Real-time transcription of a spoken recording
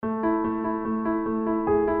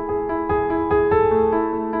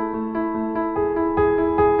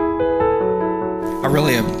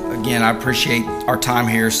Again, I appreciate our time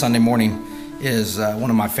here. Sunday morning is one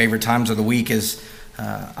of my favorite times of the week.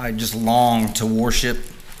 I just long to worship.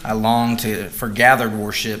 I long for gathered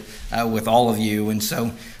worship with all of you. And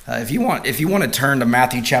so if you want to turn to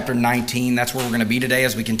Matthew chapter 19, that's where we're going to be today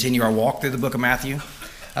as we continue our walk through the book of Matthew.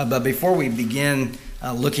 But before we begin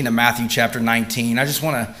looking at Matthew chapter 19, I just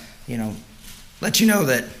want to, let you know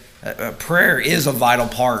that prayer is a vital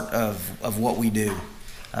part of what we do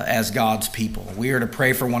as God's people. We are to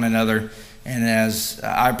pray for one another, and as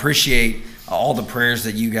I appreciate all the prayers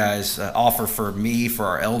that you guys offer for me, for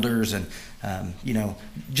our elders, and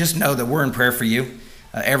just know that we're in prayer for you.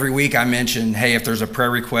 Every week I mention, hey, if there's a prayer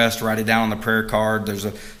request, write it down on the prayer card. There's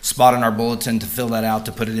a spot in our bulletin to fill that out,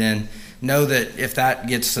 to put it in. Know that if that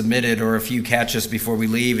gets submitted, or if you catch us before we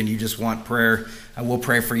leave and you just want prayer, we'll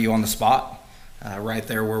pray for you on the spot, right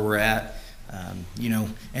there where we're at. And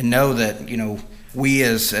know that, we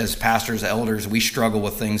as pastors, elders, we struggle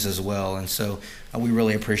with things as well. And so we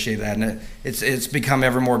really appreciate that. And it's become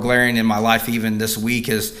ever more glaring in my life, even this week,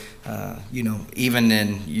 as,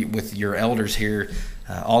 even with your elders here.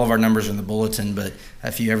 All of our numbers are in the bulletin, but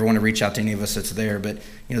if you ever want to reach out to any of us, it's there. But,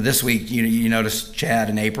 this week, you notice Chad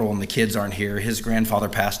and April and the kids aren't here. His grandfather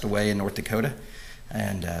passed away in North Dakota.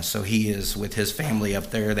 And so he is with his family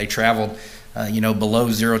up there. They traveled,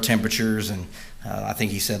 below zero temperatures, and I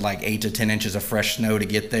think he said like 8 to 10 inches of fresh snow to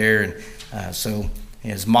get there. And so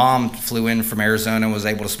his mom flew in from Arizona and was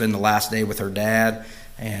able to spend the last day with her dad.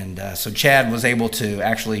 And so Chad was able to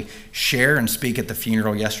actually share and speak at the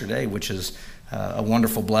funeral yesterday, which is a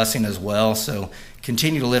wonderful blessing as well. So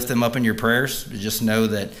continue to lift them up in your prayers. Just know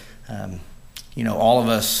that all of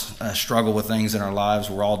us struggle with things in our lives.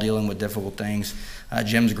 We're all dealing with difficult things.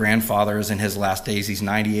 Jim's grandfather is in his last days. He's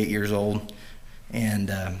 98 years old, and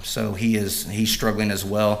so he's struggling as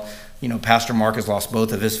well. Pastor Mark has lost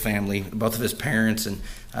both of his family, both of his parents, and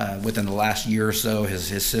within the last year or so,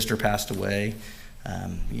 his sister passed away.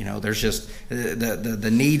 There's just the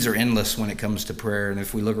needs are endless when it comes to prayer. And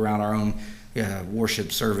if we look around our own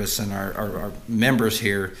worship service and our members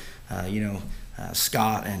here,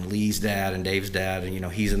 Scott and Lee's dad and Dave's dad,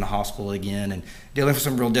 and he's in the hospital again and dealing with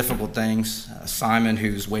some real difficult things. Simon,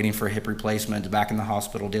 who's waiting for a hip replacement, is back in the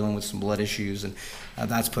hospital dealing with some blood issues, and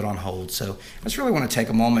that's put on hold. So I just really want to take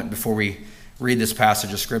a moment before we read this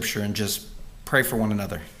passage of scripture and just pray for one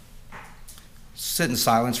another. Sit in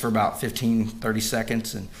silence for about 15-30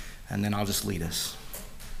 seconds, and then I'll just lead us.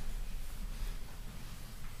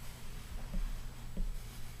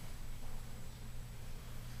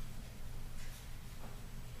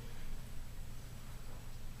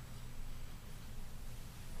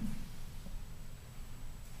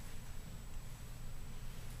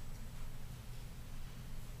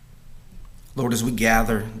 Lord, as we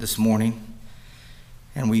gather this morning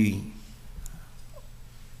and we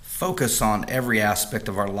focus on every aspect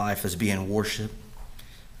of our life as being worship,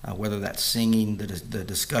 whether that's singing, the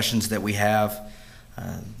discussions that we have,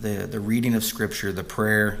 the reading of Scripture, the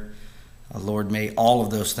prayer, Lord, may all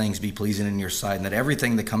of those things be pleasing in your sight, and that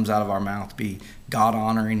everything that comes out of our mouth be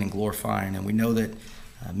God-honoring and glorifying. And we know that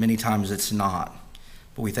many times it's not.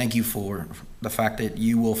 But we thank you for the fact that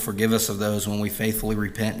you will forgive us of those when we faithfully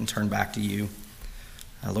repent and turn back to you.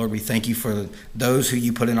 Lord, we thank you for those who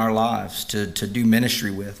you put in our lives to do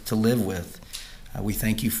ministry with, to live with. We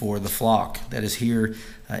thank you for the flock that is here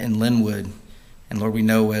in Linwood. And Lord, we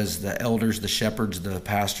know as the elders, the shepherds, the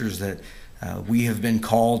pastors, that we have been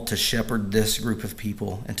called to shepherd this group of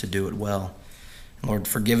people and to do it well. And Lord,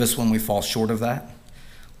 forgive us when we fall short of that.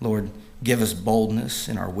 Lord, give us boldness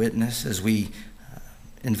in our witness as we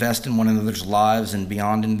invest in one another's lives and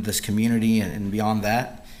beyond into this community and beyond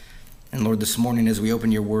that. And Lord, this morning as we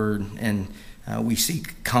open your word and we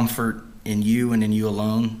seek comfort in you and in you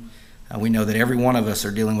alone, we know that every one of us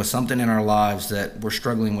are dealing with something in our lives that we're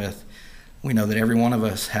struggling with. We know that every one of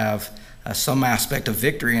us have some aspect of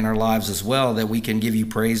victory in our lives as well that we can give you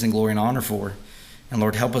praise and glory and honor for. And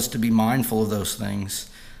Lord, help us to be mindful of those things.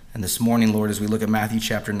 And this morning, Lord, as we look at Matthew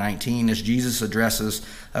chapter 19, as Jesus addresses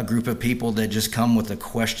a group of people that just come with a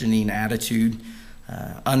questioning attitude,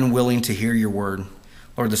 unwilling to hear your word,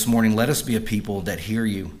 Lord, this morning, let us be a people that hear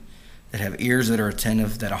you, that have ears that are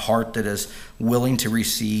attentive, that a heart that is willing to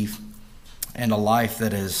receive, and a life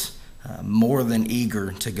that is more than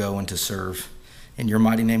eager to go and to serve. In your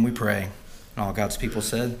mighty name we pray. And all God's people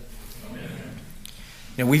said,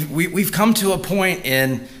 amen. We've come to a point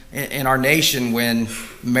in our nation when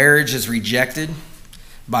marriage is rejected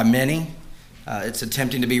by many. It's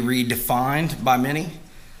attempting to be redefined by many.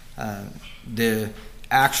 The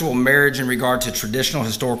actual marriage in regard to traditional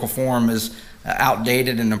historical form is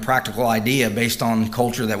outdated and a practical idea based on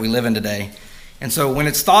culture that we live in today. And so when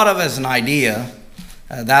it's thought of as an idea,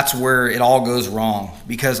 that's where it all goes wrong,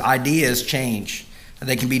 because ideas change.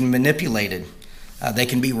 They can be manipulated. They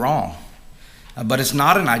can be wrong. But it's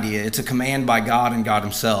not an idea. It's a command by God and God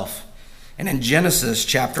himself. And in Genesis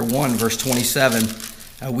chapter 1, verse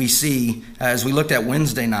 27, we see, as we looked at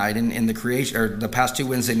Wednesday night in the creation, or the past two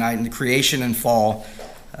Wednesday night in the creation and fall,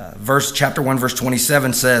 chapter 1, verse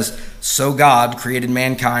 27 says, "So God created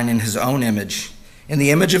mankind in his own image. In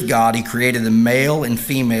the image of God, he created them, male and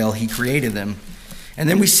female, he created them." And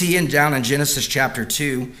then we see down in Genesis chapter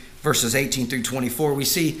 2, verses 18 through 24, we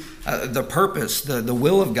see the purpose, the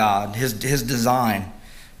will of God, his design,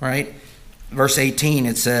 right? Verse 18,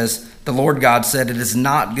 it says, "The Lord God said, it is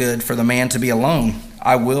not good for the man to be alone.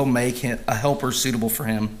 I will make him a helper suitable for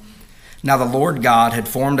him. Now the Lord God had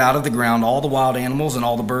formed out of the ground all the wild animals and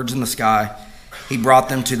all the birds in the sky. He brought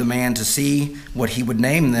them to the man to see what he would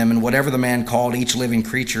name them, and whatever the man called each living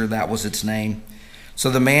creature, that was its name. So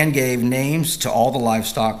the man gave names to all the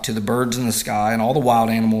livestock, to the birds in the sky, and all the wild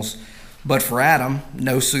animals. But for Adam,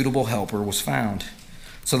 no suitable helper was found.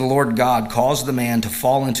 So the Lord God caused the man to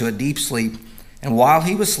fall into a deep sleep, and while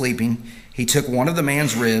he was sleeping, he took one of the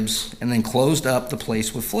man's ribs and then closed up the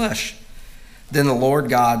place with flesh. Then the Lord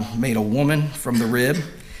God made a woman from the rib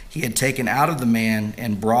he had taken out of the man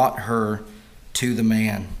and brought her to the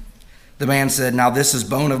man. The man said, now this is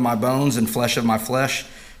bone of my bones and flesh of my flesh.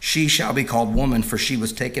 She shall be called woman, for she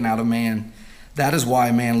was taken out of man. That is why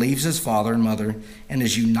a man leaves his father and mother and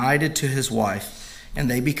is united to his wife, and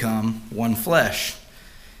they become one flesh."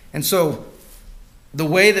 And so the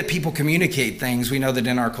way that people communicate things, we know that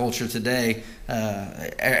in our culture today,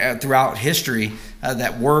 throughout history,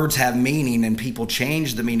 that words have meaning and people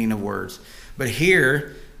change the meaning of words. But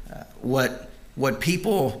here, what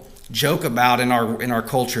people joke about in our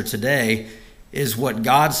culture today is what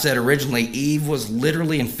God said originally. Eve was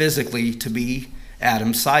literally and physically to be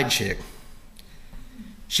Adam's side chick.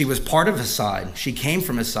 She was part of his side. She came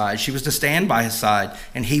from his side. She was to stand by his side,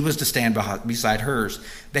 and he was to stand beside hers.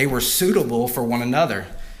 They were suitable for one another.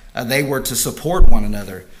 They were to support one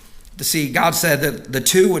another. To see, God said that the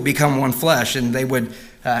two would become one flesh, and they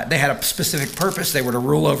had a specific purpose. They were to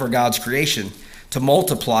rule over God's creation, to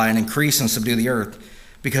multiply and increase and subdue the earth.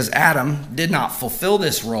 Because Adam did not fulfill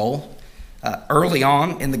this role early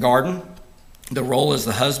on in the garden, the role as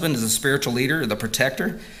the husband, as the spiritual leader, the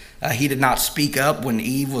protector. He did not speak up when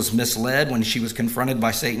Eve was misled, when she was confronted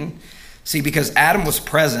by Satan. See, because Adam was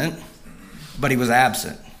present, but he was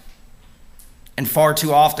absent. And far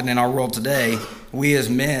too often in our world today, we as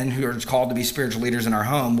men who are called to be spiritual leaders in our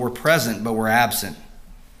home, we're present, but we're absent.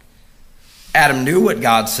 Adam knew what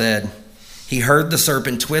God said. He heard the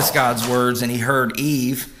serpent twist God's words, and he heard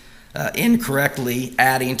Eve incorrectly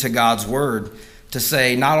adding to God's word to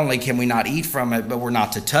say, not only can we not eat from it, but we're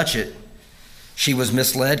not to touch it. She was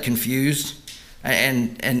misled, confused,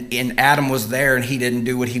 and Adam was there, and he didn't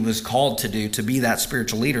do what he was called to do, to be that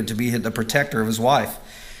spiritual leader, to be the protector of his wife.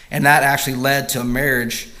 And that actually led to a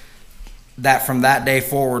marriage that from that day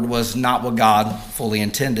forward was not what God fully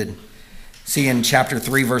intended. See, in chapter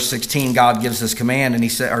 3, verse 16, God gives this command, and he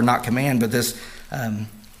said, or not command, but this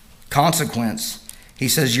consequence. He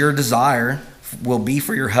says, your desire will be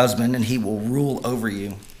for your husband, and he will rule over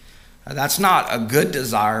you. That's not a good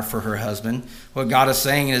desire for her husband. What God is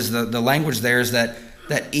saying is the language there is that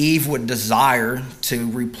Eve would desire to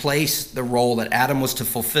replace the role that Adam was to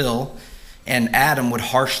fulfill, and Adam would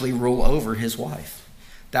harshly rule over his wife.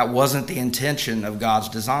 That wasn't the intention of God's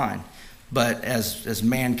design. But as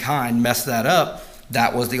mankind messed that up,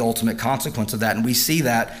 that was the ultimate consequence of that. And we see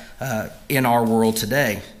that in our world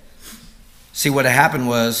today. See, what happened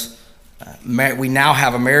was we now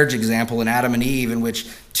have a marriage example in Adam and Eve in which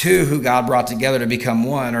two who God brought together to become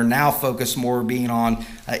one are now focused more being on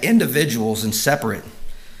individuals and separate.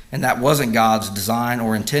 And that wasn't God's design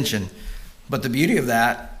or intention. But the beauty of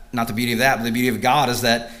that, not the beauty of that, but the beauty of God is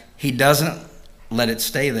that he doesn't let it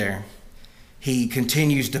stay there. He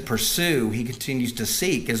continues to pursue. He continues to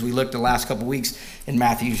seek. As we looked the last couple of weeks in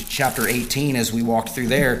Matthew chapter 18, as we walked through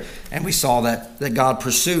there, and we saw that God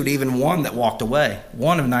pursued even one that walked away,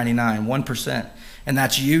 one of 99, 1%. And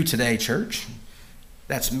that's you today, church.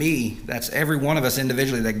 That's me. That's every one of us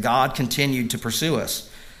individually, that God continued to pursue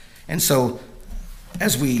us. And so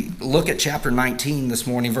as we look at chapter 19 this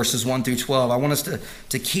morning, verses 1 through 12, I want us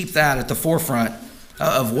to keep that at the forefront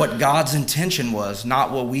of what God's intention was,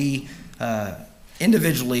 not what we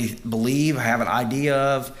individually believe, have an idea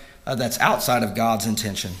of, that's outside of God's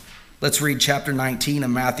intention. Let's read chapter 19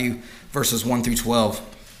 of Matthew, verses 1 through 12.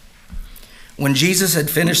 When Jesus had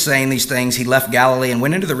finished saying these things, he left Galilee and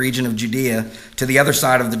went into the region of Judea to the other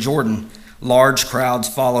side of the Jordan. large crowds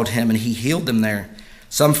followed him, and he healed them there.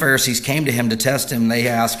 Some Pharisees came to him to test him. They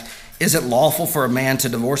asked, "Is it lawful for a man to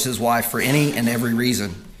divorce his wife for any and every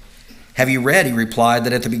reason?" "Have you read," he replied,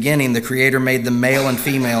 "that at the beginning the Creator made them male and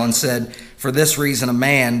female and said, 'For this reason a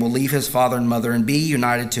man will leave his father and mother and be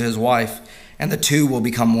united to his wife, and the two will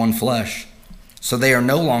become one flesh.' So they are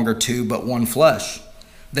no longer two, but one flesh.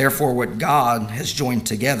 Therefore what God has joined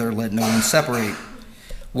together, let no one separate."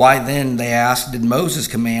 "Why then," they asked, "did Moses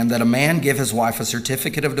command that a man give his wife a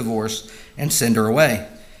certificate of divorce and send her away?"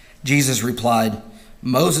 Jesus replied,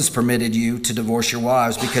 "Moses permitted you to divorce your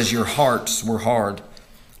wives because your hearts were hard.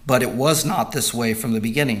 But it was not this way from the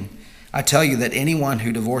beginning. I tell you that anyone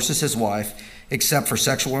who divorces his wife, except for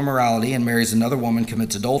sexual immorality, and marries another woman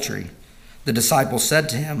commits adultery." The disciples said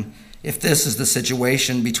to him, "If this is the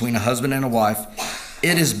situation between a husband and a wife,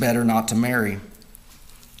 it is better not to marry."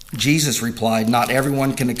 Jesus replied, "Not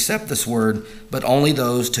everyone can accept this word, but only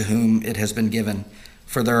those to whom it has been given.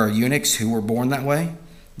 For there are eunuchs who were born that way.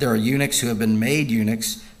 There are eunuchs who have been made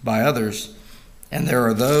eunuchs by others. And there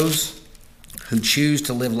are those who choose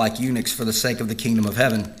to live like eunuchs for the sake of the kingdom of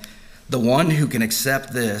heaven. The one who can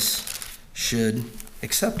accept this should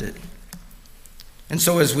accept it." And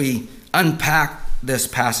so as we unpack this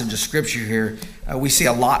passage of scripture here, we see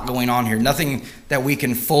a lot going on here. Nothing that we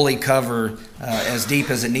can fully cover as deep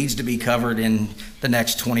as it needs to be covered in the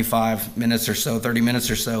next 25 minutes or so, 30 minutes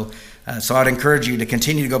or so. So I'd encourage you to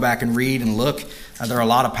continue to go back and read and look. There are a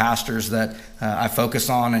lot of pastors that I focus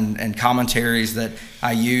on and commentaries that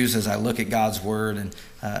I use as I look at God's word. And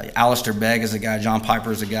Alistair Begg is a guy, John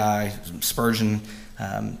Piper is a guy, Spurgeon,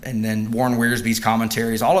 and then Warren Wiersbe's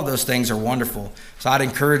commentaries. All of those things are wonderful. So I'd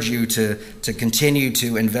encourage you to continue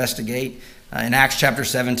to investigate. In Acts chapter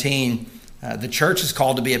 17, the church is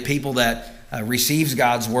called to be a people that receives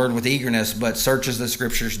God's word with eagerness, but searches the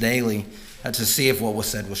scriptures daily to see if what was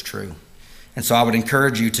said was true. And so I would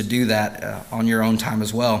encourage you to do that on your own time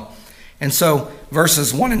as well. And so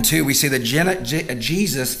verses 1 and 2, we see that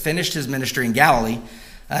Jesus finished his ministry in Galilee,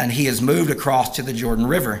 and he has moved across to the Jordan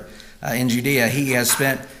River in Judea. He has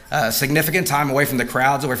spent significant time away from the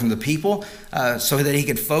crowds, away from the people, so that he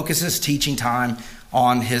could focus his teaching time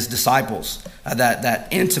on his disciples, that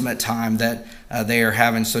intimate time that they are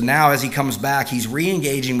having. So now as he comes back, he's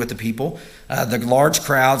re-engaging with the people. The large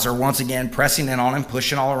crowds are once again pressing in on him,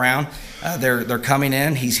 pushing all around. They're coming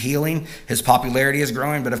in. He's healing. His popularity is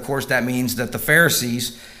growing. But of course, that means that the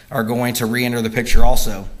Pharisees are going to re-enter the picture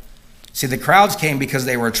also. See, the crowds came because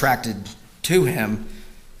they were attracted to him.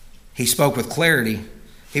 He spoke with clarity.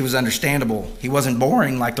 He was understandable. He wasn't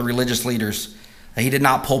boring like the religious leaders. He did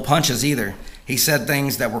not pull punches either. He said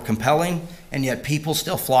things that were compelling, and yet people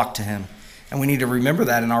still flocked to him. And we need to remember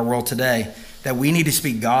that in our world today, that we need to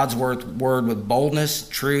speak God's word with boldness,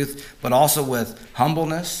 truth, but also with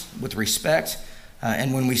humbleness, with respect.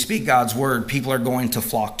 And when we speak God's word, people are going to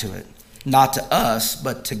flock to it. Not to us,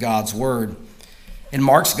 but to God's word. In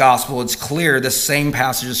Mark's gospel, it's clear, the same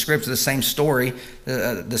passage of scripture, the same story,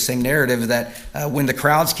 the same narrative, that when the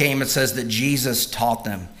crowds came, it says that Jesus taught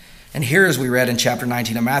them. And here, as we read in chapter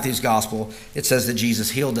 19 of Matthew's gospel, it says that Jesus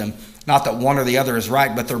healed them. Not that one or the other is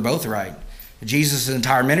right, but they're both right. Jesus'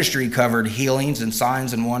 entire ministry covered healings and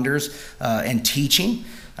signs and wonders and teaching.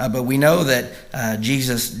 But we know that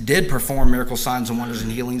Jesus did perform miracle signs and wonders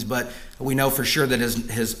and healings, but we know for sure that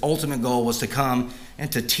his ultimate goal was to come and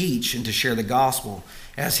to teach and to share the gospel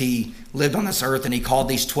as he lived on this earth, and he called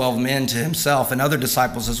these 12 men to himself and other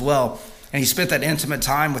disciples as well. And he spent that intimate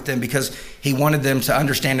time with them because he wanted them to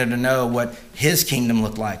understand and to know what his kingdom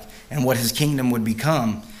looked like and what his kingdom would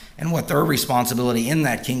become and what their responsibility in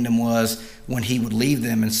that kingdom was when he would leave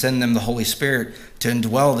them and send them the Holy Spirit to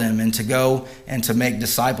indwell them and to go and to make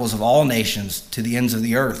disciples of all nations to the ends of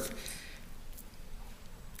the earth.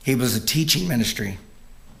 He was a teaching ministry.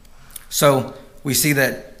 So we see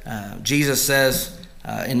that Jesus says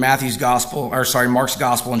in Mark's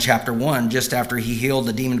gospel in chapter 1, just after he healed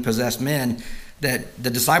the demon-possessed men, that the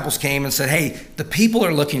disciples came and said, "Hey, the people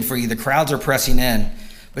are looking for you. The crowds are pressing in."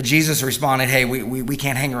 But Jesus responded, "Hey, we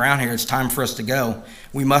can't hang around here. It's time for us to go.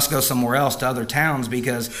 We must go somewhere else, to other towns,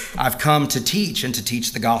 because I've come to teach and to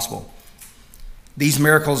teach the gospel." These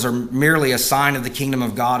miracles are merely a sign of the kingdom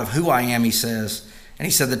of God, of who I am, he says. And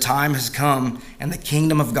he said, the time has come and the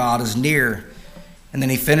kingdom of God is near. And then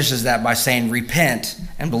he finishes that by saying, repent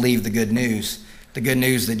and believe the good news. The good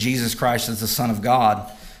news that Jesus Christ is the Son of God.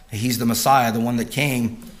 He's the Messiah, the one that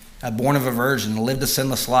came, born of a virgin, lived a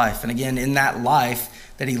sinless life. And again, in that life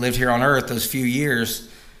that he lived here on earth, those few years,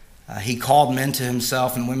 he called men to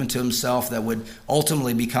himself and women to himself that would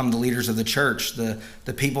ultimately become the leaders of the church, the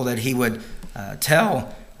people that he would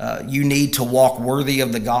tell you need to walk worthy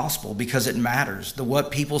of the gospel because it matters.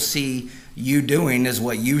 What people see you doing is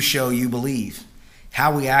what you show you believe.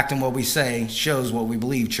 How we act and what we say shows what we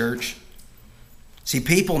believe, church. See,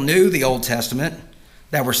 people knew the Old Testament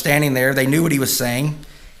that were standing there. They knew what he was saying.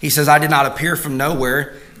 He says, I did not appear from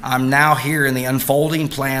nowhere. I'm now here in the unfolding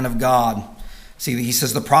plan of God. See, he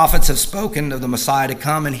says, the prophets have spoken of the Messiah to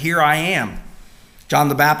come, and here I am. John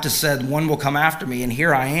the Baptist said, one will come after me, and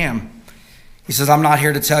here I am. He says, I'm not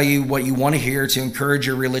here to tell you what you want to hear to encourage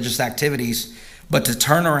your religious activities, but to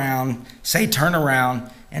turn around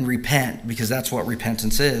and repent, because that's what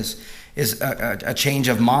repentance is a change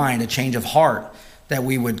of mind, a change of heart, that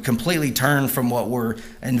we would completely turn from what we're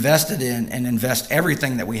invested in and invest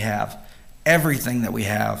everything that we have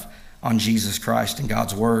on Jesus Christ and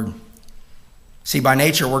God's word. See, by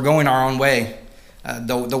nature, we're going our own way.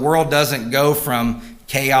 The world doesn't go from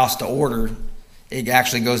chaos to order. It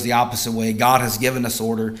actually goes the opposite way. God has given us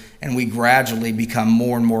order, and we gradually become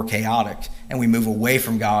more and more chaotic, and we move away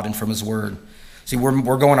from God and from his word. See,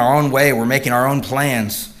 we're going our own way. We're making our own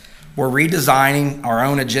plans. We're redesigning our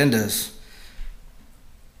own agendas.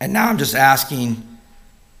 And now I'm just asking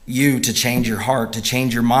you to change your heart, to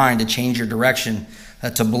change your mind, to change your direction,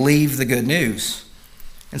 to believe the good news.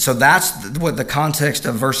 And so that's what the context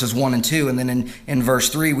of verses 1 and 2. And then in verse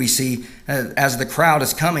 3, we see as the crowd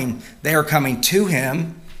is coming, they are coming to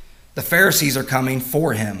him. The Pharisees are coming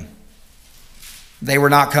for him. They were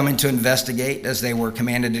not coming to investigate as they were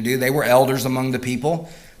commanded to do. They were elders among the people.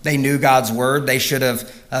 They knew God's word. They should have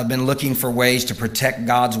been looking for ways to protect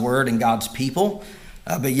God's word and God's people.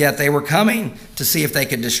 But yet they were coming to see if they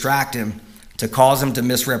could distract him, to cause him to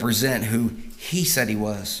misrepresent who he said he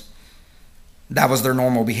was. That was their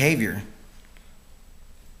normal behavior.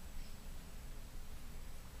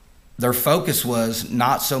 Their focus was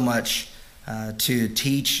not so much to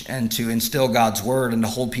teach and to instill God's word and to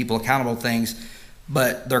hold people accountable to things,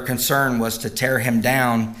 but their concern was to tear him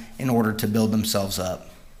down in order to build themselves up.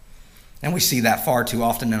 And we see that far too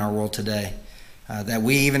often in our world today. That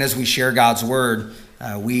we, even as we share God's word,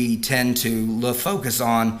 we tend to focus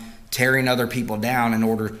on tearing other people down in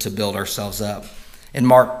order to build ourselves up. In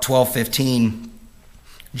Mark 12:15,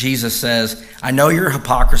 Jesus says, I know your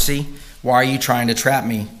hypocrisy. Why are you trying to trap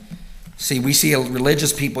me? See, we see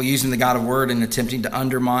religious people using the God of word and attempting to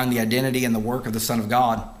undermine the identity and the work of the Son of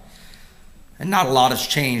God. And not a lot has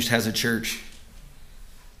changed, has it, church?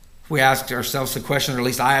 We ask ourselves the question, or at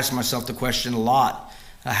least I ask myself the question a lot.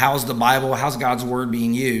 How's the Bible, how's God's word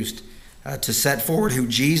being used to set forward who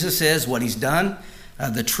Jesus is, what he's done,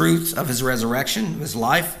 the truth of his resurrection, of his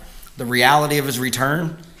life, the reality of his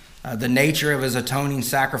return, the nature of his atoning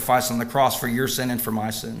sacrifice on the cross for your sin and for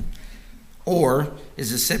my sin? Or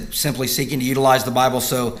is it simply seeking to utilize the Bible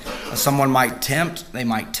so someone might tempt, they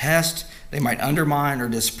might test, they might undermine or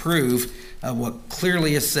disprove what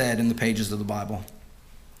clearly is said in the pages of the Bible?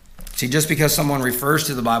 See, just because someone refers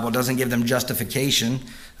to the Bible doesn't give them justification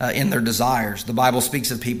in their desires. The Bible speaks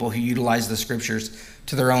of people who utilize the scriptures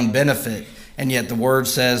to their own benefit, and yet the word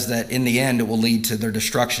says that in the end it will lead to their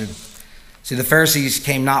destruction. See, the Pharisees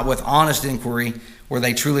came not with honest inquiry where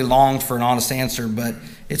they truly longed for an honest answer, but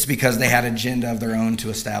it's because they had an agenda of their own to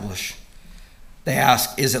establish. They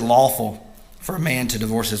asked, is it lawful for a man to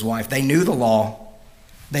divorce his wife? They knew the law.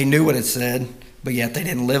 They knew what it said, but yet they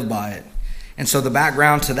didn't live by it. And so the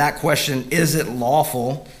background to that question, is it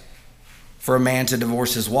lawful for a man to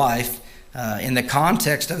divorce his wife? In the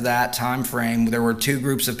context of that time frame, there were two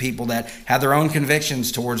groups of people that had their own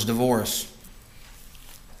convictions towards divorce.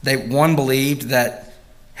 One believed that,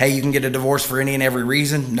 hey, you can get a divorce for any and every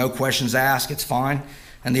reason, no questions asked, it's fine.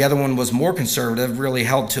 And the other one was more conservative, really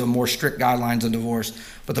held to a more strict guidelines of divorce.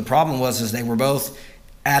 But the problem was they were both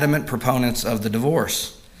adamant proponents of the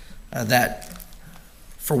divorce. That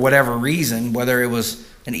for whatever reason, whether it was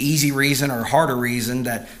an easy reason or a harder reason,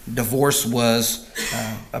 that divorce was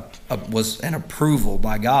an approval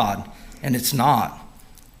by God, and it's not.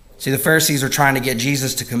 See, the Pharisees are trying to get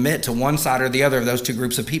Jesus to commit to one side or the other of those two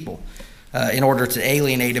groups of people in order to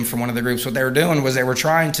alienate him from one of the groups. What they were doing was they were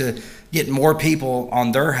trying to get more people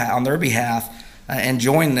on their behalf and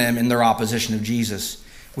join them in their opposition of Jesus.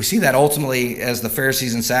 We see that ultimately as the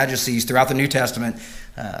Pharisees and Sadducees throughout the New Testament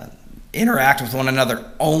interact with one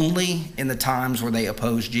another only in the times where they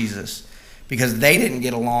opposed Jesus, because they didn't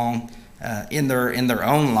get along in their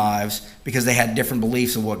own lives because they had different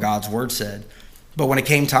beliefs of what God's word said. But when it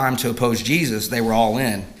came time to oppose Jesus, they were all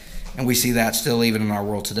in, and we see that still even in our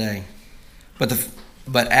world today.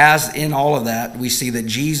 But as in all of that, we see that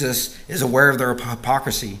Jesus is aware of their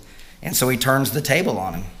hypocrisy, and so he turns the table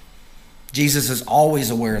on them. Jesus is always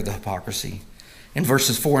aware of the hypocrisy. In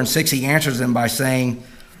verses 4 and 6, he answers them by saying,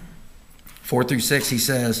 4 through 6, he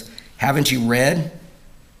says, haven't you read?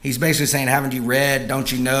 He's basically saying, haven't you read?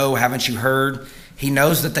 Don't you know? Haven't you heard? He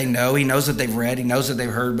knows that they know. He knows that they've read. He knows that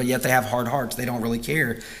they've heard, but yet they have hard hearts. They don't really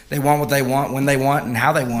care. They want what they want, when they want, and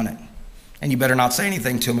how they want it. And you better not say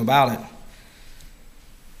anything to them about it.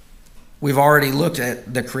 We've already looked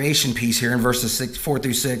at the creation piece here in verses 4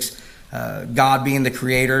 through 6. God being the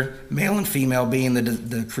creator, male and female being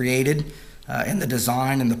the created, and the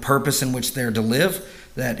design and the purpose in which they're to live.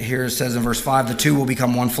 That here it says in verse 5, the two will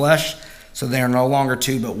become one flesh. So they are no longer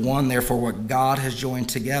two but one. Therefore, what God has joined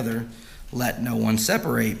together, let no one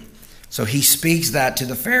separate. So he speaks that to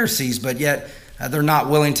the Pharisees, but yet they're not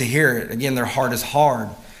willing to hear it. Again, their heart is hard.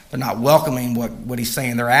 They're not welcoming what he's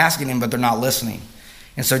saying. They're asking him, but they're not listening.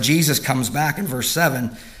 And so Jesus comes back in verse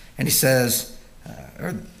 7, and he says,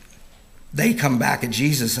 they come back at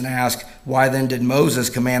Jesus and ask, why then did Moses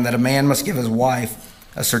command that a man must give his wife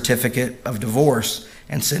a certificate of divorce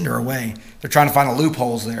and send her away? They're trying to find the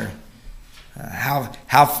loopholes there.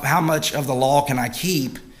 How much of the law can I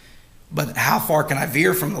keep, but how far can I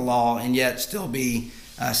veer from the law and yet still be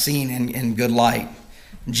seen in good light?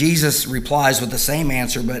 Jesus replies with the same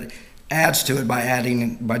answer, but adds to it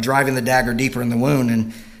by driving the dagger deeper in the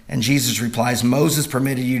wound. And Jesus replies, Moses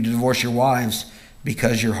permitted you to divorce your wives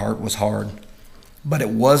because your heart was hard. But it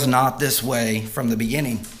was not this way from the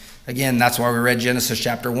beginning. Again, that's why we read Genesis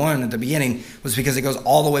chapter 1 at the beginning, was because it goes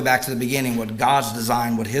all the way back to the beginning, what God's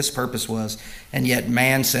design, what his purpose was. And yet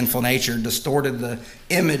man's sinful nature distorted the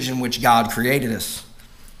image in which God created us.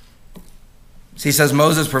 So he says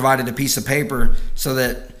Moses provided a piece of paper so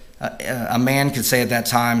that a man could say at that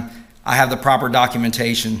time, I have the proper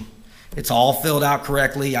documentation. It's all filled out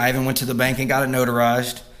correctly. I even went to the bank and got it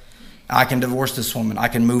notarized. I can divorce this woman. I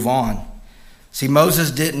can move on. See,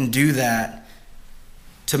 Moses didn't do that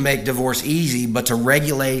to make divorce easy, but to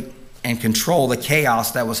regulate and control the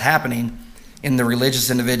chaos that was happening in the religious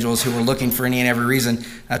individuals who were looking for any and every reason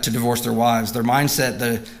to divorce their wives. Their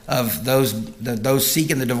mindset of those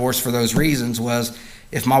seeking the divorce for those reasons was,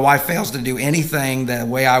 if my wife fails to do anything the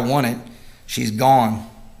way I want it, she's gone.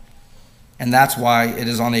 And that's why it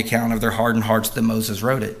is on the account of their hardened hearts that Moses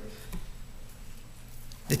wrote it.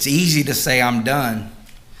 It's easy to say I'm done,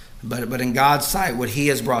 but in God's sight, what he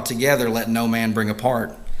has brought together, let no man bring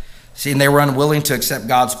apart. See, and they were unwilling to accept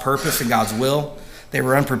God's purpose and God's will. They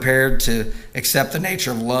were unprepared to accept the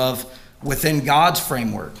nature of love within God's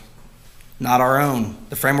framework, not our own.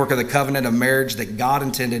 The framework of the covenant of marriage that God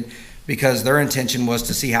intended, because their intention was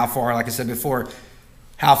to see how far, like I said before,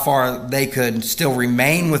 how far they could still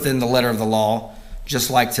remain within the letter of the law. Just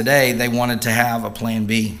like today, they wanted to have a plan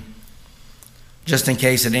B, just in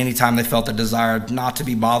case at any time they felt the desire not to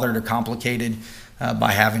be bothered or complicated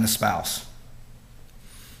by having a spouse.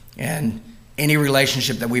 And any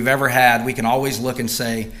relationship that we've ever had, we can always look and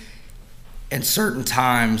say, in certain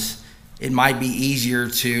times, it might be easier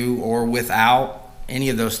to or without any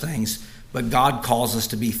of those things, but God calls us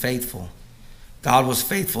to be faithful. God was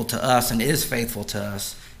faithful to us and is faithful to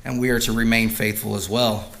us, and we are to remain faithful as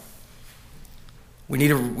well. We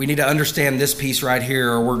need to understand this piece right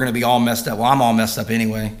here, or we're going to be all messed up. Well, I'm all messed up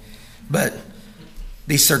anyway. But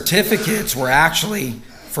these certificates were actually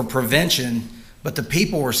for prevention, but the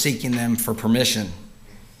people were seeking them for permission.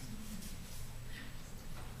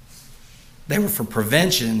 They were for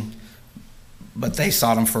prevention, but they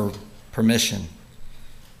sought them for permission.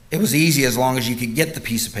 It was easy as long as you could get the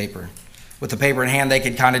piece of paper. With the paper in hand, they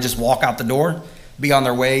could kind of just walk out the door, be on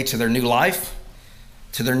their way to their new life,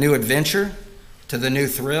 to their new adventure, to the new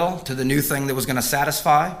thrill, to the new thing that was going to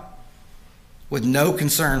satisfy, with no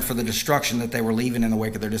concern for the destruction that they were leaving in the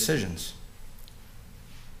wake of their decisions.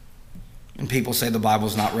 And people say the Bible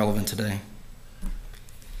is not relevant today.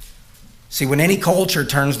 See, when any culture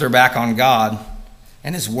turns their back on God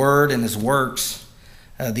and his word and his works,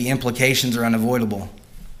 the implications are unavoidable.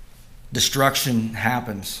 Destruction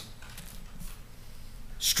happens.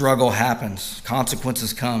 Struggle happens.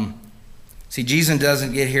 Consequences come. See, Jesus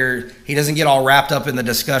doesn't get here, he doesn't get all wrapped up in the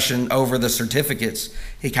discussion over the certificates.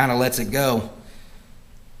 He kind of lets it go.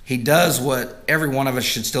 He does what every one of us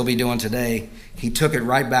should still be doing today. He took it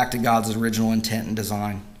right back to God's original intent and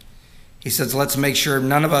design. He says, let's make sure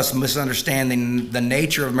none of us misunderstand the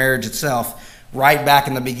nature of marriage itself, right back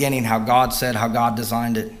in the beginning, how God said, how God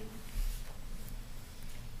designed it.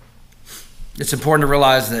 It's important to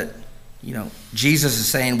realize that, Jesus is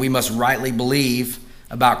saying we must rightly believe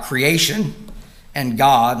about creation and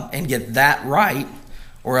God and get that right,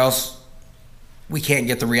 or else we can't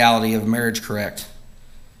get the reality of marriage correct.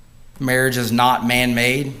 Marriage is not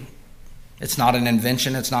man-made. It's not an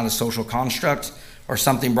invention. It's not a social construct or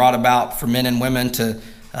something brought about for men and women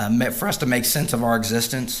for us to make sense of our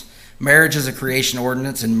existence. Marriage is a creation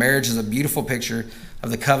ordinance, and marriage is a beautiful picture of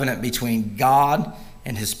the covenant between God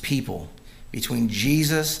and his people, between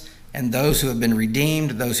Jesus and those who have been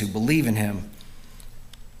redeemed, those who believe in him.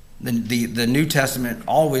 The New Testament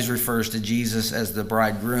always refers to Jesus as the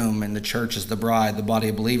bridegroom and the church as the bride, the body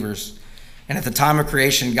of believers. And at the time of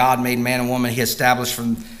creation, God made man and woman. He established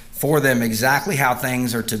for them exactly how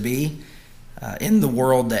things are to be in the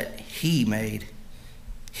world that he made.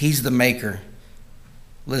 He's the maker.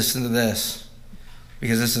 Listen to this,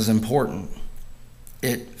 because this is important.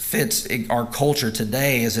 It fits our culture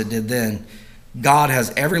today as it did then. God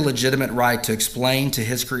has every legitimate right to explain to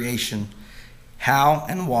his creation how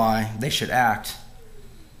and why they should act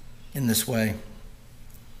in this way.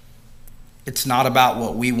 It's not about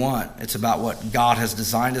what we want. It's about what God has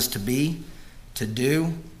designed us to be, to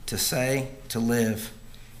do, to say, to live.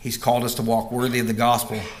 He's called us to walk worthy of the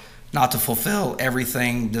gospel, not to fulfill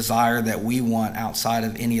everything desire that we want outside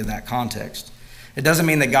of any of that context. It doesn't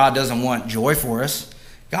mean that God doesn't want joy for us.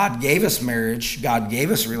 God gave us marriage. God gave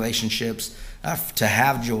us relationships to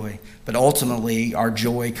have joy. But ultimately, our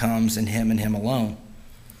joy comes in him and him alone.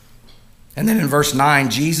 And then in verse 9,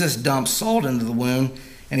 Jesus dumps salt into the wound,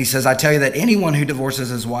 and he says, I tell you that anyone who divorces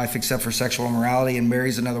his wife except for sexual immorality and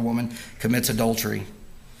marries another woman commits adultery.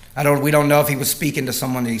 We don't know if he was speaking to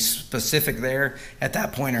someone specific there at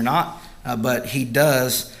that point or not, but he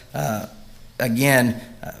does,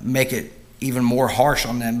 make it even more harsh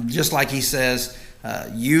on them. Just like he says,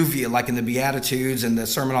 like in the Beatitudes and the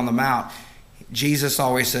Sermon on the Mount, Jesus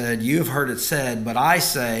always said, you've heard it said, but I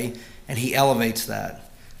say, and he elevates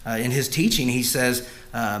that. In his teaching, he says,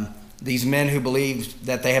 these men who believe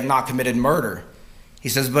that they have not committed murder, he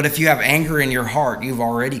says, but if you have anger in your heart, you've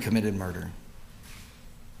already committed murder.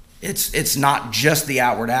 It's not just the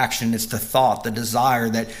outward action, it's the thought, the desire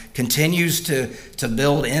that continues to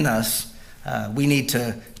build in us. We need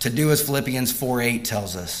to do as Philippians 4:8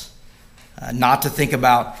 tells us, not to think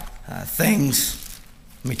about things.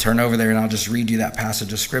 Let me turn over there and I'll just read you that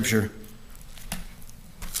passage of Scripture.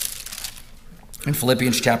 In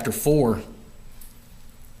Philippians chapter 4,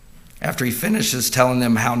 after he finishes telling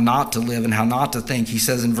them how not to live and how not to think, he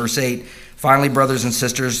says in verse 8, finally, brothers and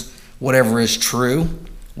sisters, whatever is true,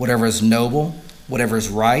 whatever is noble, whatever is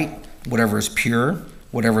right, whatever is pure,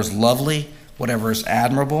 whatever is lovely, whatever is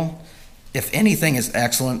admirable, if anything is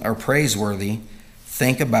excellent or praiseworthy,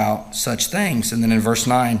 think about such things. And then in verse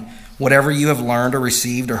 9, whatever you have learned or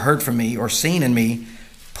received or heard from me or seen in me,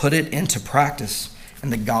 put it into practice,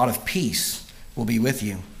 and the God of peace will be with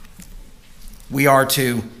you. We are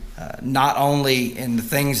to not only in the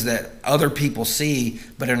things that other people see,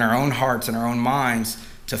 but in our own hearts and our own minds,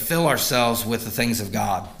 to fill ourselves with the things of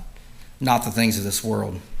God, not the things of this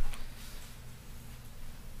world.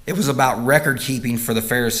 It was about record keeping for the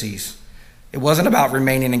Pharisees. It wasn't about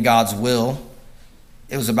remaining in God's will.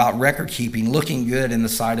 It was about record keeping, looking good in the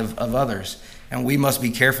sight of others. And we must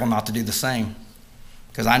be careful not to do the same.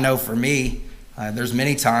 Because I know for me, there's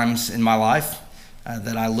many times in my life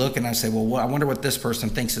that I look and I say, well, I wonder what this person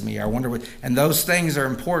thinks of me. I wonder what, and those things are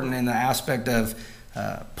important in the aspect of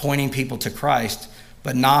pointing people to Christ,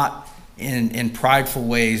 but not in prideful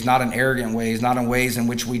ways, not in arrogant ways, not in ways in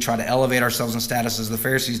which we try to elevate ourselves in status as the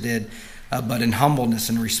Pharisees did, but in humbleness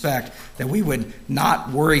and respect, that we would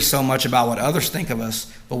not worry so much about what others think of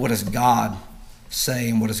us, but what does God say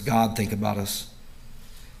and what does God think about us?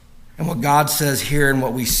 And what God says here and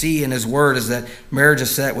what we see in his word is that marriage is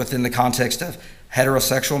set within the context of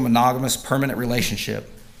heterosexual, monogamous, permanent relationship.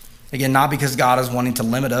 Again, not because God is wanting to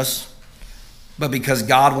limit us, but because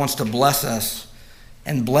God wants to bless us.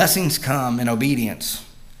 And blessings come in obedience.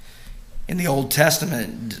 In the Old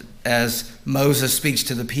Testament, as Moses speaks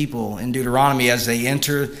to the people in Deuteronomy as they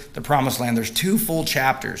enter the promised land, there's 2 full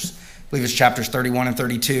chapters. I believe it's chapters 31 and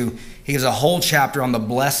 32. He gives a whole chapter on the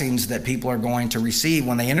blessings that people are going to receive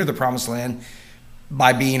when they enter the promised land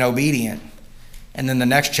by being obedient. And then the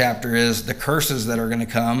next chapter is the curses that are going to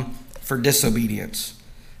come for disobedience.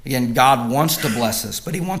 Again, God wants to bless us,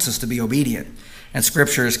 but he wants us to be obedient. And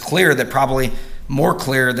Scripture is clear, that probably more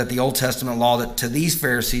clear, that the Old Testament law that to these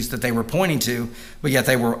Pharisees that they were pointing to, but yet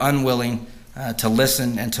they were unwilling to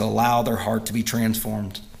listen and to allow their heart to be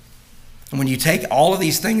transformed. And when you take all of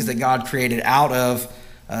these things that God created out of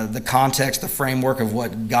the context, the framework of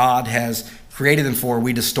what God has created them for,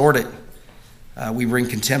 we distort it. We bring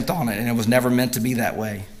contempt on it, and it was never meant to be that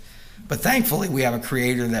way. But thankfully, we have a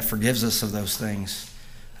Creator that forgives us of those things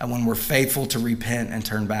when we're faithful to repent and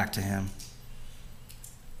turn back to him.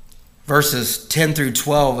 Verses 10 through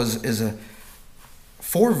 12 is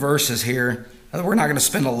 4 verses here that we're not going to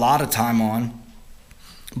spend a lot of time on.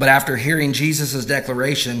 But after hearing Jesus'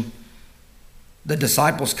 declaration, the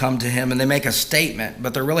disciples come to him and they make a statement,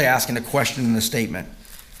 but they're really asking a question in the statement.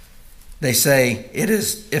 They say,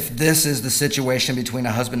 if this is the situation between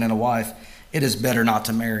a husband and a wife, it is better not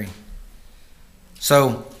to marry.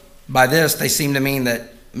 So by this, they seem to mean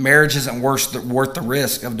that marriage isn't worth the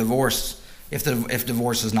risk of divorce if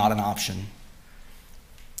divorce is not an option.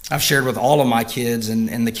 I've shared with all of my kids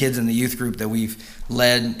and the kids in the youth group that we've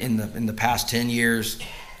led in the past 10 years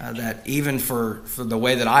that even for the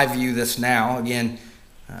way that I view this now, again,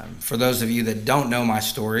 for those of you that don't know my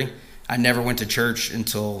story, I never went to church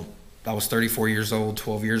until I was 34 years old,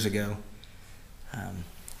 12 years ago.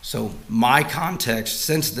 So my context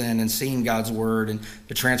since then, and seeing God's word and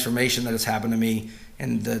the transformation that has happened to me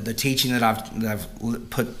and the teaching that I've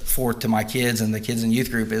put forth to my kids and the kids in youth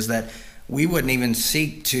group, is that we wouldn't even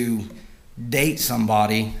seek to date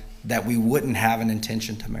somebody that we wouldn't have an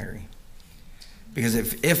intention to marry. Because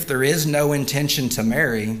if there is no intention to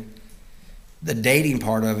marry, the dating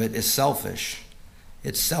part of it is selfish.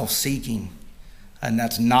 It's self-seeking, and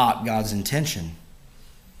that's not God's intention.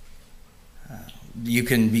 You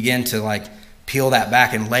can begin to peel that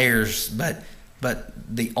back in layers, but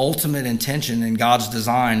the ultimate intention in God's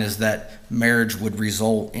design is that marriage would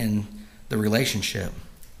result in the relationship.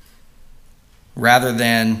 Rather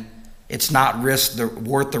than, it's not worth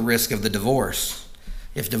the risk of the divorce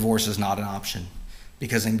if divorce is not an option.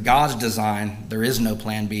 Because in God's design, there is no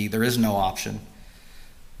plan B, there is no option.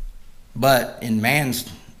 But in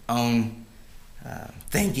man's own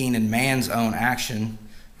thinking and man's own action,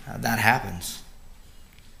 that happens.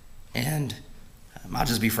 And I'll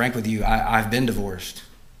just be frank with you, I've been divorced.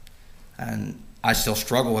 And I still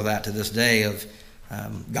struggle with that to this day of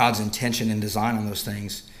God's intention and design on those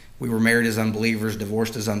things. We were married as unbelievers,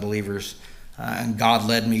 divorced as unbelievers, and God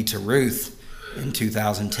led me to Ruth in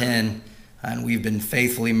 2010, and we've been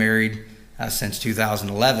faithfully married since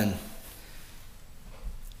 2011.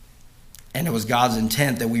 And it was God's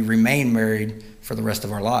intent that we remain married for the rest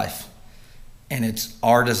of our life. And it's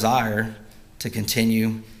our desire to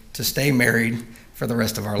continue to stay married for the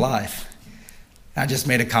rest of our life. I just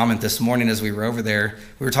made a comment this morning as we were over there.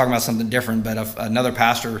 We were talking about something different, but another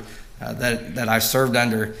pastor that I served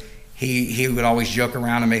under, he would always joke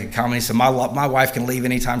around and make a comment. He said, my wife can leave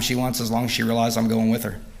anytime she wants as long as she realizes I'm going with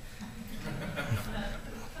her.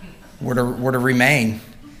 We're to remain.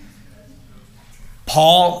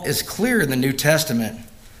 Paul is clear in the New Testament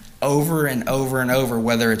over and over and over,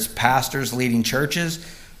 whether it's pastors leading churches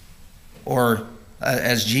or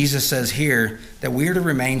as Jesus says here, that we are to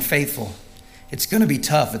remain faithful. It's going to be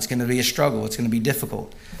tough. It's going to be a struggle. It's going to be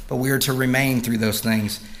difficult. But we are to remain through those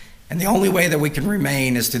things. And the only way that we can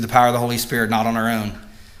remain is through the power of the Holy Spirit, not on our own.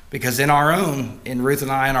 Because in Ruth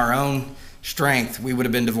and I, in our own strength, we would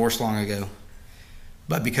have been divorced long ago.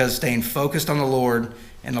 But because staying focused on the Lord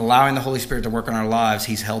and allowing the Holy Spirit to work on our lives,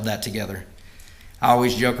 He's held that together. I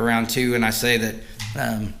always joke around too, and I say that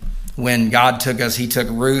when God took us, He took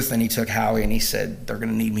Ruth and He took Howie, and He said, they're going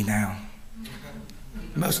to need me now.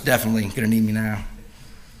 Most definitely going to need me now.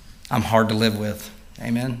 I'm hard to live with.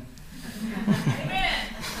 Amen? Amen.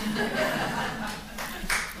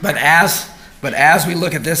 But as we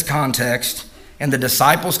look at this context, and the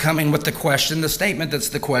disciples coming with the question, the statement that's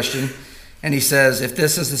the question, and He says, if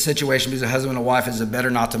this is the situation between a husband and a wife, is it better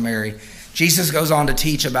not to marry? Jesus goes on to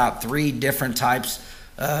teach about 3 different types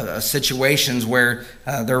of situations where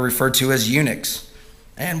they're referred to as eunuchs.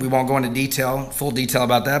 And we won't go into full detail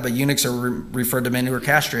about that, but eunuchs are referred to men who are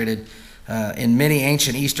castrated. In many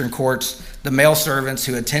ancient Eastern courts, the male servants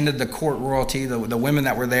who attended the court royalty, the women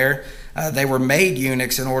that were there, they were made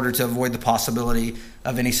eunuchs in order to avoid the possibility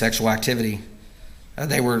of any sexual activity.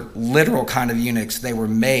 They were literal kind of eunuchs. They were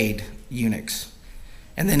made eunuchs.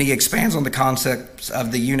 And then he expands on the concepts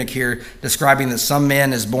of the eunuch here, describing that some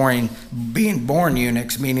men is being born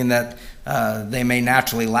eunuchs, meaning that they may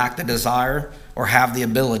naturally lack the desire or have the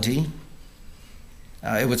ability.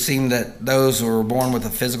 It would seem that those who are born with the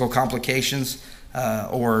physical complications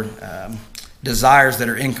or desires that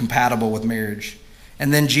are incompatible with marriage.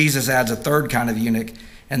 And then Jesus adds a third kind of eunuch,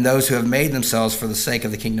 and those who have made themselves for the sake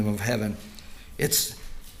of the kingdom of heaven. It's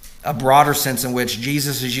a broader sense in which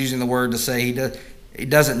Jesus is using the word to say he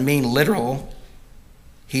doesn't mean literal.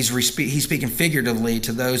 He's speaking figuratively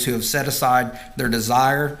to those who have set aside their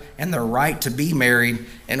desire and their right to be married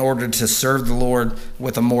in order to serve the Lord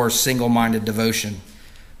with a more single-minded devotion.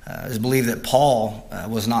 It's believed that Paul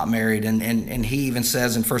was not married, and he even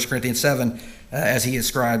says in 1 Corinthians 7, as he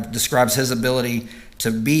describes his ability to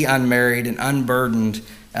be unmarried and unburdened,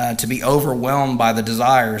 to be overwhelmed by the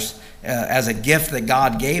desires as a gift that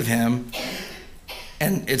God gave him.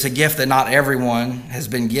 And it's a gift that not everyone has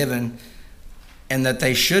been given. and that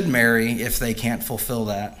they should marry if they can't fulfill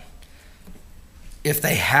that. If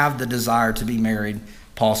they have the desire to be married,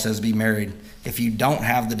 Paul says be married. If you don't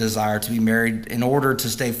have the desire to be married, in order to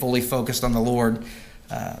stay fully focused on the Lord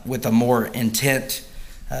with a more intent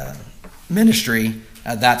ministry,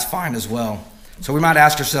 that's fine as well. So we might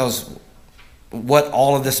ask ourselves what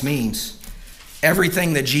all of this means.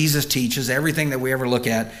 Everything that Jesus teaches, everything that we ever look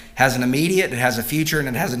at, has an immediate, it has a future, and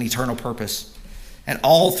it has an eternal purpose. And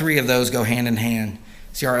all three of those go hand in hand.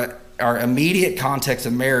 See, our immediate context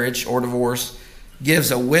of marriage or divorce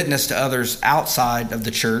gives a witness to others outside of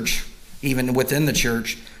the church, even within the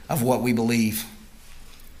church, of what we believe,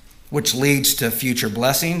 which leads to future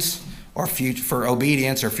blessings or for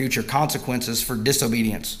obedience or future consequences for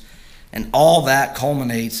disobedience. And all that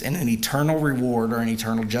culminates in an eternal reward or an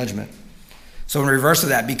eternal judgment. So in reverse of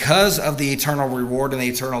that, because of the eternal reward and the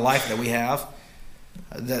eternal life that we have,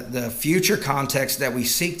 the future context that we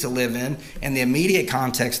seek to live in and the immediate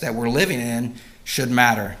context that we're living in should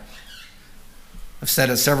matter. I've said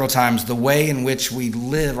it several times, the way in which we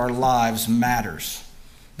live our lives matters.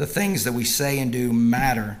 The things that we say and do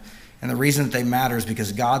matter. And the reason that they matter is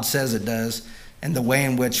because God says it does, and the way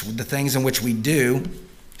in which the things in which we do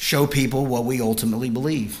show people what we ultimately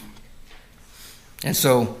believe. And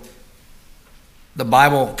so the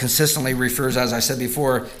Bible consistently refers, as I said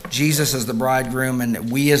before, Jesus as the bridegroom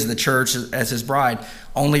and we as the church as his bride.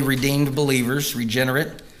 Only redeemed believers, regenerate,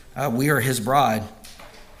 we are his bride.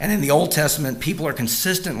 And in the Old Testament, people are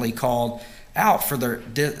consistently called out for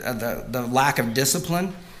the lack of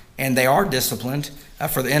discipline, and they are disciplined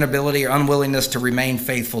for the inability or unwillingness to remain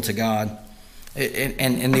faithful to God.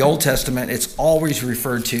 And in the Old Testament, it's always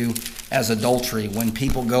referred to as adultery, when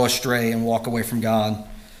people go astray and walk away from God.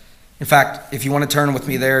 In fact, if you want to turn with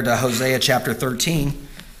me there to Hosea chapter 13,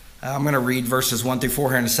 I'm going to read verses 1 through 4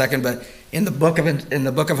 here in a second, but in the book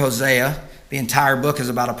of Hosea, the entire book is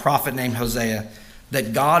about a prophet named Hosea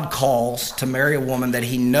that God calls to marry a woman that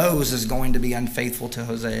he knows is going to be unfaithful to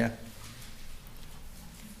Hosea.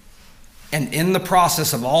 And in the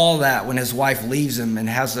process of all that, when his wife leaves him and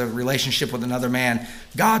has a relationship with another man,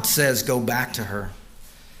 God says, go back to her.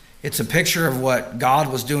 It's a picture of what God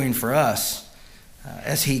was doing for us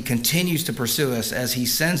as he continues to pursue us, as he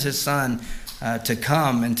sends his son to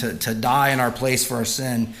come and to die in our place for our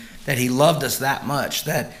sin, that he loved us that much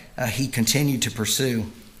that he continued to pursue.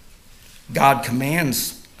 God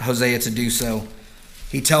commands Hosea to do so.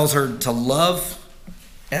 He tells her to love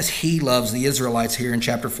as he loves the Israelites here in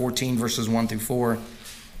chapter 14, verses 1 through 4.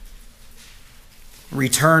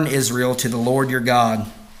 Return, Israel, to the Lord your God.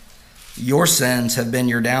 Your sins have been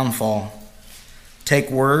your downfall. Take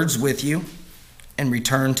words with you and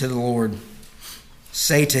return to the Lord.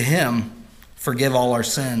 Say to him, forgive all our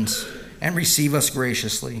sins and receive us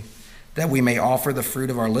graciously, that we may offer the fruit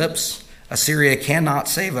of our lips. Assyria cannot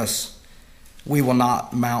save us. We will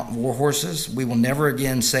not mount war horses. We will never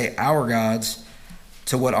again say our gods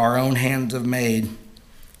to what our own hands have made.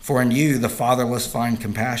 For in you the fatherless find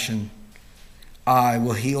compassion. I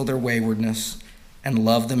will heal their waywardness and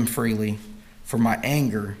love them freely, for my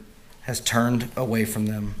anger has turned away from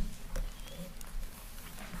them.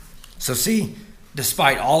 So see,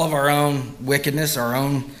 despite all of our own wickedness, our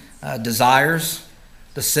own desires,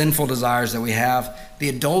 the sinful desires that we have, the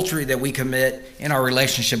adultery that we commit in our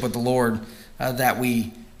relationship with the Lord, that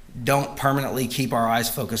we don't permanently keep our eyes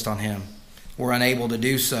focused on him. We're unable to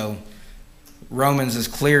do so. Romans is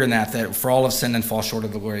clear in that for all have sinned and fall short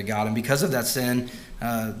of the glory of God. And because of that sin,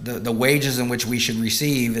 the wages in which we should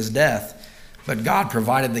receive is death. But God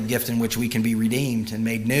provided the gift in which we can be redeemed and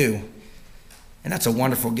made new. And that's a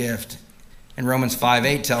wonderful gift. And Romans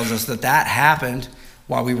 5:8 tells us that happened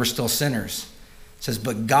while we were still sinners. It says,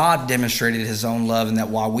 but God demonstrated his own love in that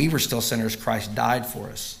while we were still sinners, Christ died for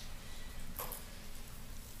us.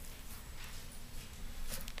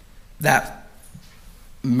 That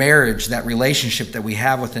marriage, that relationship that we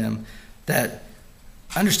have with him, that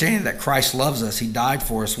understanding that Christ loves us, he died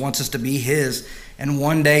for us, wants us to be his, and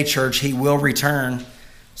one day, church, he will return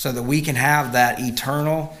so that we can have that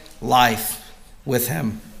eternal life with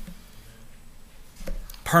him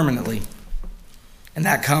permanently. And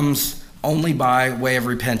that comes only by way of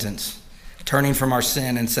repentance, turning from our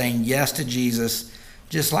sin and saying yes to Jesus,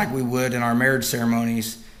 just like we would in our marriage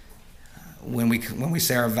ceremonies when we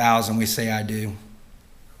say our vows and we say I do.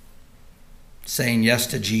 Saying yes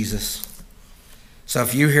to Jesus. So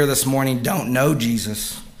if you here this morning don't know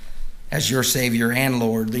Jesus as your Savior and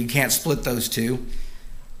Lord, you can't split those two.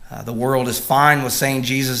 The world is fine with saying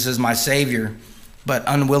Jesus is my Savior, but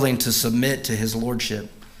unwilling to submit to his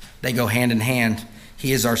Lordship. They go hand in hand.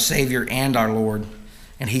 He is our Savior and our Lord,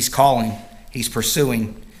 and he's calling, he's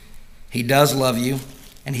pursuing. He does love you,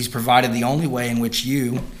 and he's provided the only way in which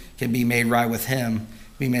you can be made right with him,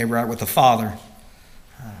 be made right with the Father.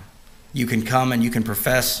 You can come and you can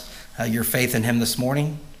profess your faith in him this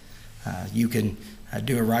morning. You can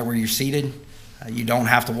do it right where you're seated. You don't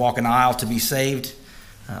have to walk an aisle to be saved.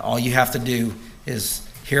 All you have to do is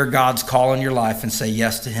hear God's call in your life and say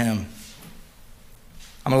yes to him.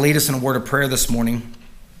 I'm going to lead us in a word of prayer this morning.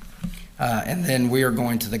 And then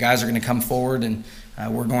the guys are going to come forward, and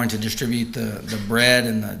we're going to distribute the bread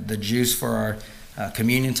and the juice for our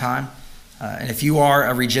communion time. And if you are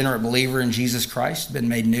a regenerate believer in Jesus Christ, been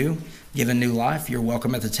made new, given new life, you're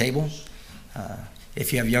welcome at the table.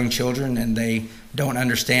 If you have young children and they don't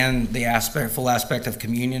understand the full aspect of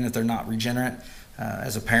communion, if they're not regenerate,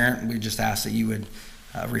 as a parent, we just ask that you would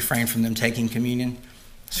refrain from them taking communion.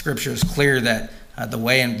 Scripture is clear that the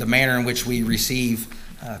way and the manner in which we receive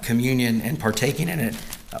communion and partaking in it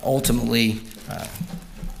ultimately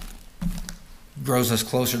grows us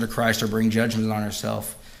closer to Christ or bring judgment on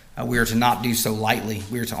ourselves. We are to not do so lightly.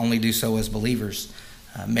 We are to only do so as believers.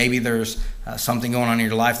 Maybe there's something going on in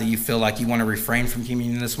your life that you feel like you want to refrain from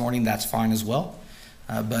communion this morning. That's fine as well.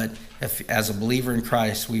 But if, as a believer in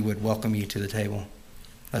Christ, we would welcome you to the table.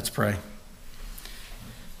 Let's pray.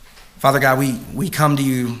 Father God, we come to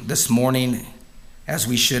you this morning as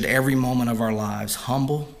we should every moment of our lives,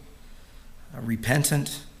 humble,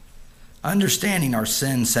 repentant, understanding our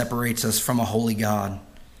sin separates us from a holy God.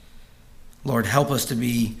 Lord, help us to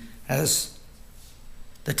be as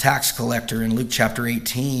the tax collector in Luke chapter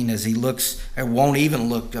 18, as he looks and won't even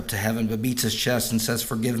look up to heaven, but beats his chest and says,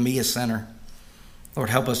 "Forgive me, a sinner." Lord,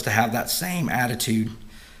 help us to have that same attitude,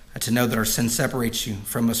 to know that our sin separates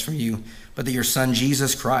from you, but that your Son,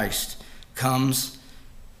 Jesus Christ, comes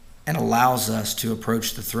and allows us to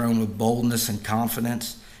approach the throne with boldness and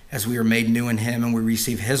confidence as we are made new in him and we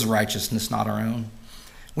receive his righteousness, not our own.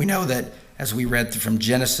 We know that as we read from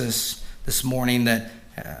Genesis this morning, that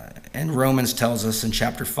and Romans tells us in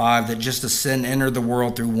chapter 5 that just as sin entered the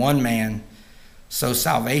world through one man, so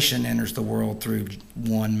salvation enters the world through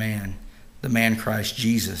one man, the man Christ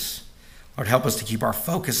Jesus. Lord, help us to keep our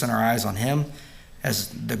focus and our eyes on him as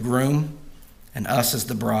the groom and us as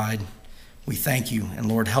the bride. We thank you, and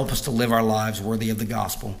Lord, help us to live our lives worthy of the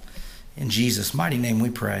gospel. In Jesus' mighty name we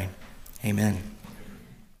pray. Amen.